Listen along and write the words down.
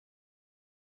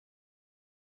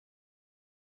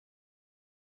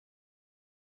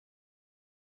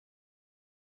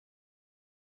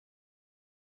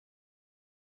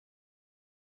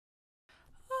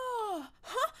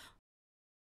Huh?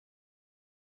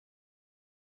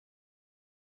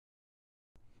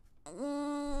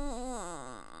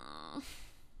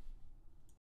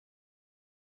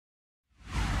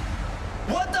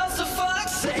 What does the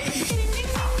fox say?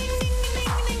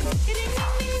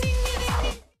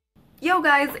 Yo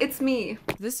guys, it's me.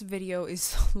 This video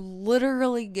is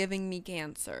literally giving me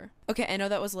cancer. Okay, I know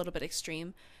that was a little bit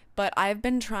extreme, but I've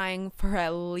been trying for at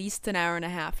least an hour and a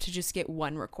half to just get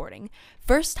one recording.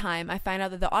 First time, I find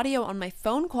out that the audio on my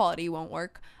phone quality won't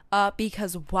work,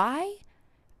 because why?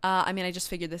 I mean, I just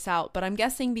figured this out, but I'm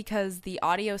guessing because the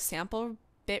audio sample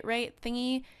bitrate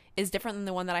thingy is different than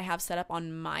the one that I have set up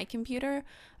on my computer,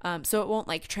 so it won't,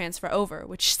 like, transfer over,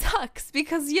 which sucks,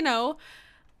 because, you know,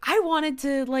 I wanted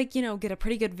to, like, you know, get a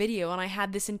pretty good video, and I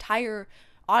had this entire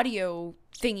audio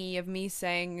thingy of me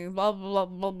saying blah, blah,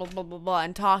 blah, blah, blah, blah, blah,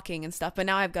 and talking and stuff, but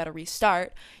now I've got to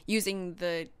restart using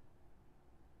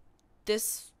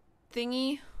this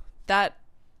thingy, that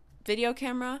video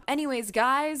camera. Anyways,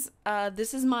 guys,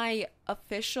 this is my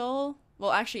official,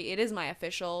 well, actually, it is my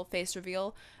official face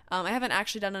reveal. I haven't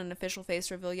actually done an official face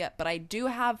reveal yet, but I do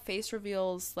have face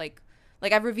reveals, like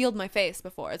I've revealed my face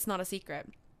before. It's not a secret.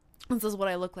 This is what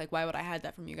I look like. Why would I hide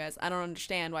that from you guys? I don't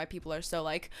understand why people are so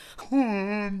like,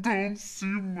 oh, don't see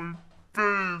my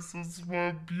face, it's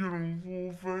my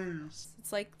beautiful face.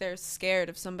 It's like they're scared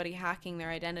of somebody hacking their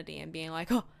identity and being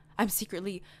like, oh, I'm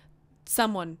secretly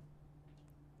someone.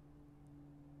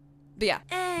 But yeah,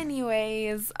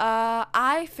 anyways,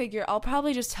 I figure I'll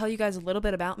probably just tell you guys a little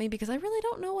bit about me because I really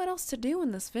don't know what else to do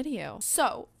in this video.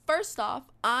 So, first off,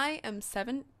 I am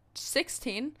 16.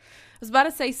 I was about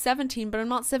to say 17, but I'm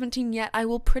not 17 yet. I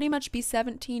will pretty much be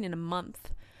 17 in a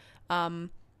month.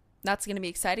 That's gonna be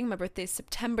exciting. My birthday is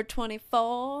September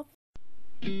 24th.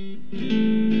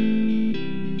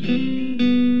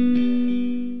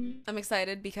 I'm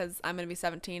excited because I'm gonna be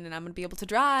 17 and I'm gonna be able to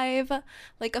drive,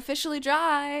 like officially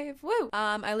drive. Woo!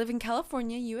 I live in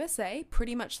California, USA,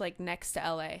 pretty much like next to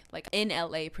LA, like in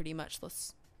LA, pretty much.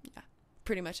 Yeah,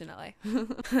 pretty much in LA.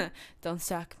 Don't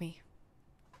stalk me.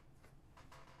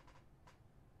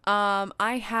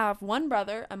 I have one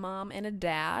brother, a mom, and a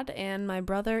dad, and my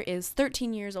brother is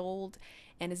 13 years old,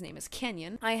 and his name is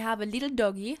Kenyon. I have a little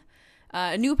doggy,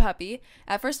 a new puppy.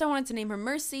 At first I wanted to name her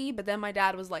Mercy, but then my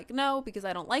dad was like, no, because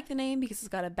I don't like the name, because it's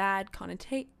got a bad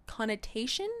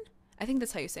connotation? I think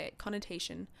that's how you say it,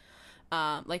 connotation.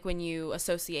 Like when you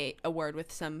associate a word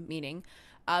with some meaning.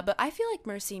 But I feel like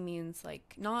mercy means,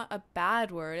 like, not a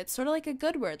bad word. It's sort of like a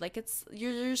good word. Like, it's,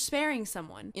 you're sparing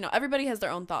someone. You know, everybody has their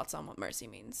own thoughts on what mercy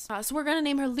means. So we're gonna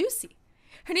name her Lucy.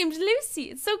 Her name's Lucy.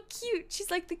 It's so cute. She's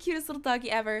like the cutest little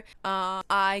doggy ever.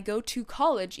 I go to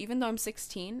college, even though I'm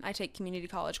 16. I take community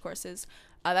college courses.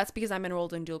 That's because I'm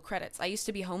enrolled in dual credits. I used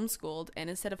to be homeschooled, and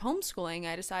instead of homeschooling,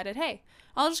 I decided, hey,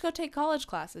 I'll just go take college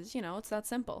classes. You know, it's that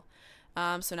simple.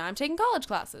 So now I'm taking college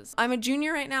classes. I'm a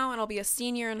junior right now, and I'll be a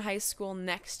senior in high school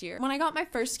next year. When I got my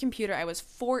first computer, I was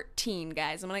 14,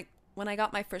 guys. And when I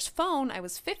got my first phone, I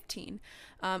was 15.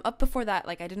 Up before that,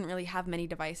 like, I didn't really have many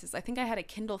devices. I think I had a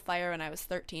Kindle Fire when I was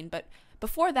 13, but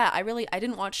before that, I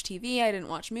didn't watch TV, I didn't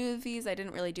watch movies, I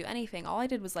didn't really do anything. All I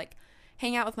did was, like,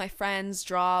 hang out with my friends,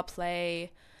 draw,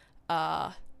 play,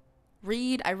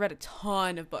 read. I read a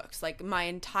ton of books. Like, my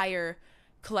entire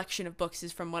collection of books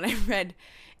is from what I read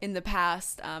in the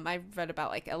past. I've read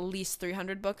about, like, at least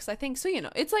 300 books, I think. So, you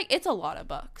know, it's a lot of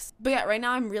books. But yeah, right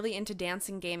now I'm really into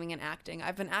dancing, gaming, and acting.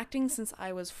 I've been acting since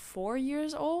I was 4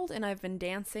 years old, and I've been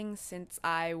dancing since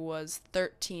I was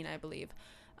 13, I believe.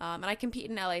 And I compete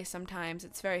in LA sometimes.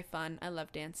 It's very fun. I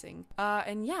love dancing.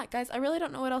 And yeah, guys, I really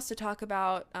don't know what else to talk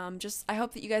about. I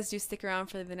hope that you guys do stick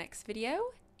around for the next video.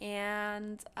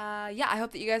 And yeah, I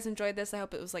hope that you guys enjoyed this. I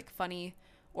hope it was, like, funny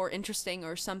or interesting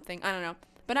or something. I don't know.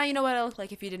 But now you know what I look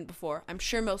like if you didn't before. I'm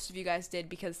sure most of you guys did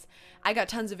because I got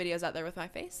tons of videos out there with my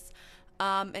face.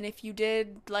 And if you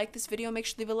did like this video, make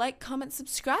sure to leave a like, comment,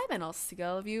 subscribe, and I'll see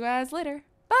all of you guys later.